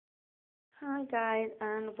Hi guys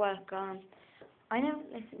and welcome. I was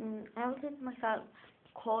listening myself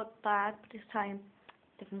called back but this time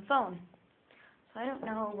different phone. So I don't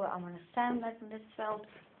know what I'm gonna sound like in this phone,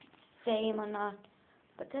 same or not.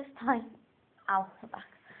 But this time I'll back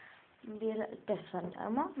and be a little different.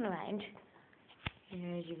 I'm walking around.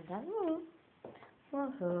 Here you go.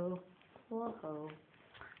 Woohoo. Woohoo.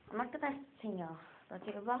 I'm not the best singer, but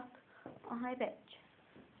you rock or high pitch.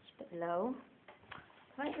 It's a bit low.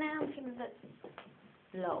 Right now I'm feeling a bit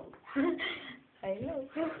low. I low.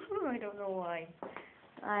 I don't know why.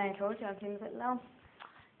 I told you I'm feeling a bit low.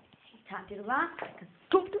 You can't do the rock,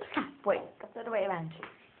 don't do the tap. Wait, that's the other way around.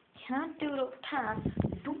 You can't do the tap,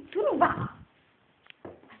 don't do the rock.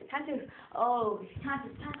 You can't do, oh, you can't do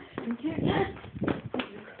the tap, don't do the tap.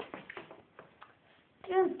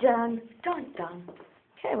 Done.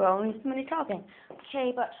 Okay, we're only minute talking.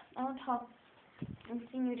 Okay, but I want to talk and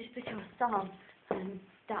sing you this particular song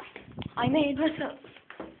that I made myself.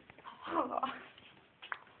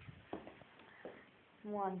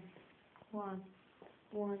 One,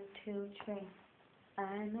 two, three.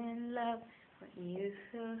 I'm in love with you.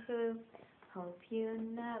 Hope you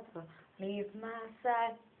never leave my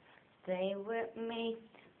side. Stay with me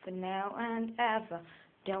for now and ever.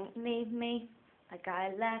 Don't leave me like I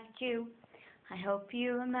left you. I hope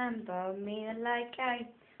you remember me like I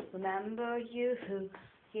remember you.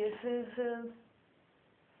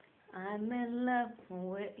 I'm in love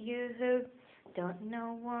with you. Don't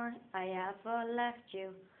know why I ever left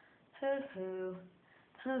you.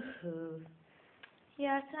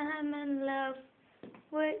 Yes, I'm in love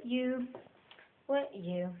with you.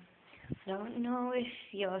 Don't know if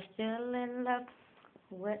you're still in love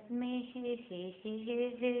with me.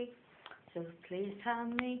 So please tell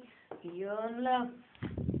me you're in love.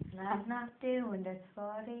 And I'm not doing this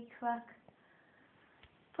 40 crack.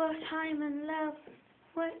 But I'm in love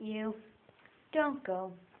with you. Don't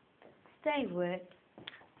go. Stay with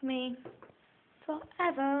me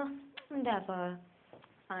forever and ever.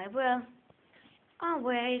 I will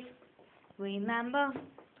always remember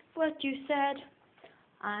what you said.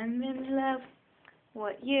 I'm in love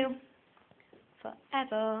with you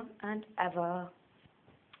forever and ever.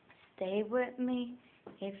 Stay with me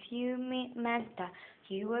if you meant that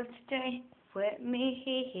you would stay with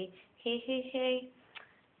me.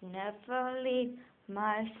 Never leave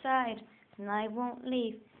my side, and I won't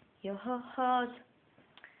leave your heart.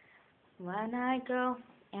 When I go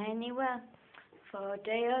anywhere for a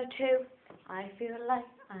day or two, I feel like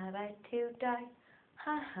I'd like to die.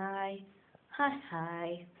 Hi.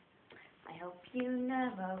 I hope you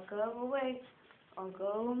never go away or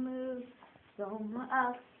go move somewhere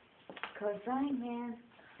else, 'cause I'm in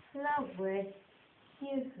love with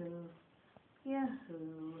you.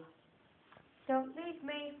 Don't leave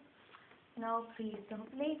me. No, please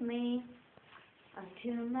don't leave me. I'm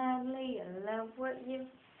too madly in love with you.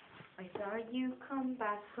 I saw you come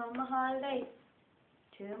back from a holiday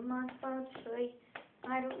 2 months or 3.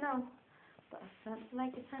 I don't know, but it felt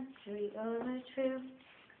like a century or two.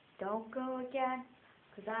 Don't go again,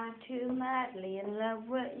 'cause I'm too madly in love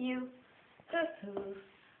with you.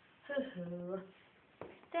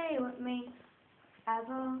 Stay with me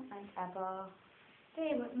ever and ever.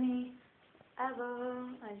 Stay with me ever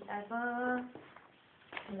and ever.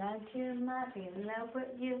 And I'm too madly in love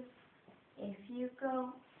with you. If you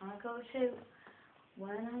go, I'll go too.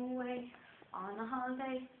 When I'm away on a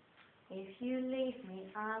holiday, if you leave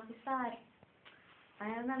me, I'll be sad. I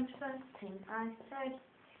remember the first thing I said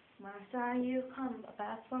when I saw you come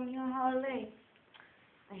back from your holiday.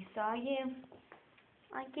 I saw you,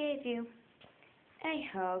 I gave you a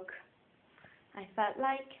hug. I felt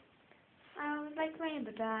like I was like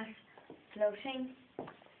rainbow dash floating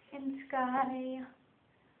in the sky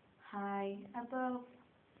high above.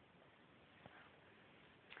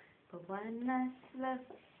 But when I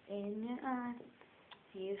looked in your eyes,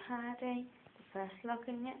 you had the first look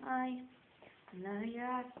in your eye. Now your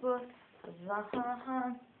eyes was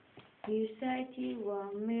wrong. You said you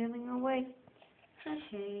were moving away.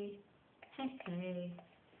 Hey.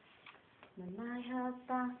 When I held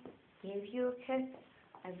back, gave you a kiss,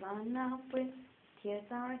 I ran up with tears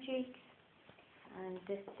on my cheeks. And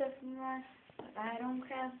this doesn't matter, but I don't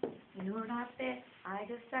care. You know that bit I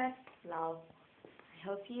just said, love. I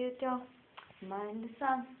hope you don't mind the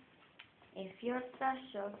sun. If you're a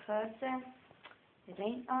special person, it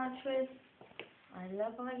ain't all true. I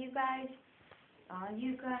love all you guys, all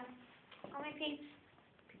my peeps.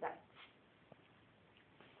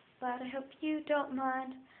 But I hope you don't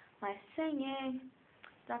mind my singing.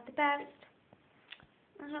 It's not the best.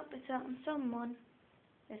 I hope it's helping someone.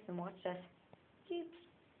 Listen, watch this.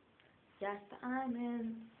 Yes, I'm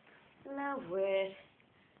in love. with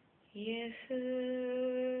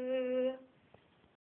you.